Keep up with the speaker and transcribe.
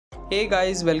Hey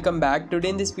guys, welcome back. Today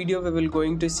in this video we will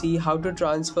going to see how to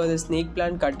transfer the snake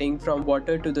plant cutting from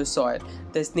water to the soil.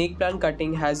 The snake plant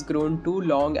cutting has grown too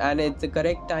long and it's the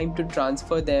correct time to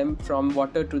transfer them from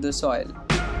water to the soil.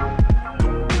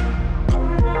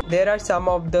 There are some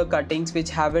of the cuttings which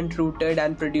haven't rooted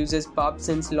and produces pulp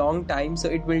since long time, so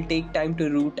it will take time to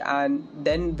root and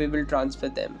then we will transfer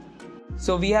them.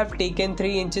 So we have taken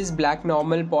 3 inches black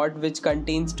normal pot which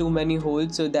contains too many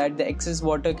holes so that the excess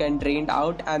water can drain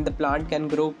out and the plant can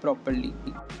grow properly.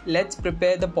 Let's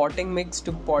prepare the potting mix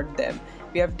to pot them.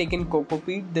 We have taken coco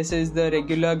peat, this is the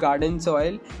regular garden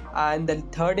soil, and the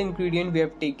third ingredient we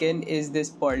have taken is this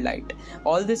perlite.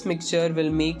 All this mixture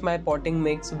will make my potting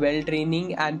mix well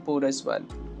draining and porous one.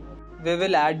 We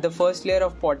will add the first layer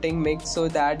of potting mix so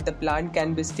that the plant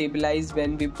can be stabilized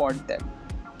when we pot them.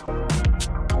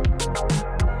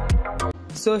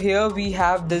 So here we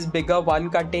have this bigger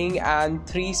one cutting and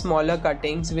 3 smaller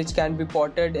cuttings which can be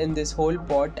potted in this whole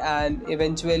pot, and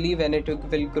eventually when it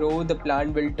will grow the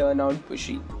plant will turn out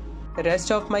bushy. The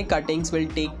rest of my cuttings will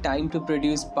take time to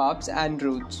produce bulbs and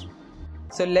roots.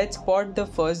 So let's pot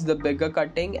the bigger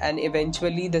cutting and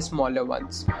eventually the smaller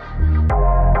ones.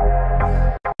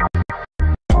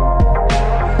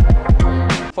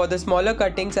 For the smaller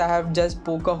cuttings, I have just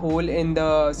poke a hole in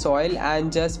the soil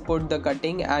and just put the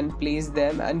cutting and place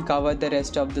them and cover the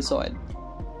rest of the soil.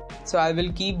 So I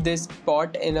will keep this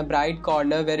pot in a bright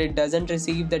corner where it doesn't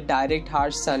receive the direct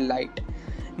harsh sunlight.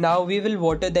 Now we will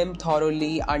water them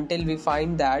thoroughly until we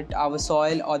find that our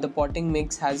soil or the potting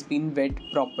mix has been wet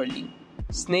properly.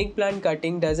 Snake plant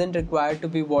cutting doesn't require to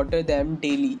be water them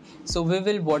daily, so we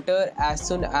will water as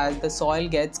soon as the soil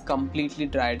gets completely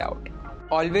dried out.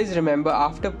 Always remember,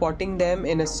 after potting them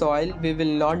in a soil, we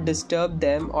will not disturb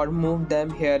them or move them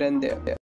here and there.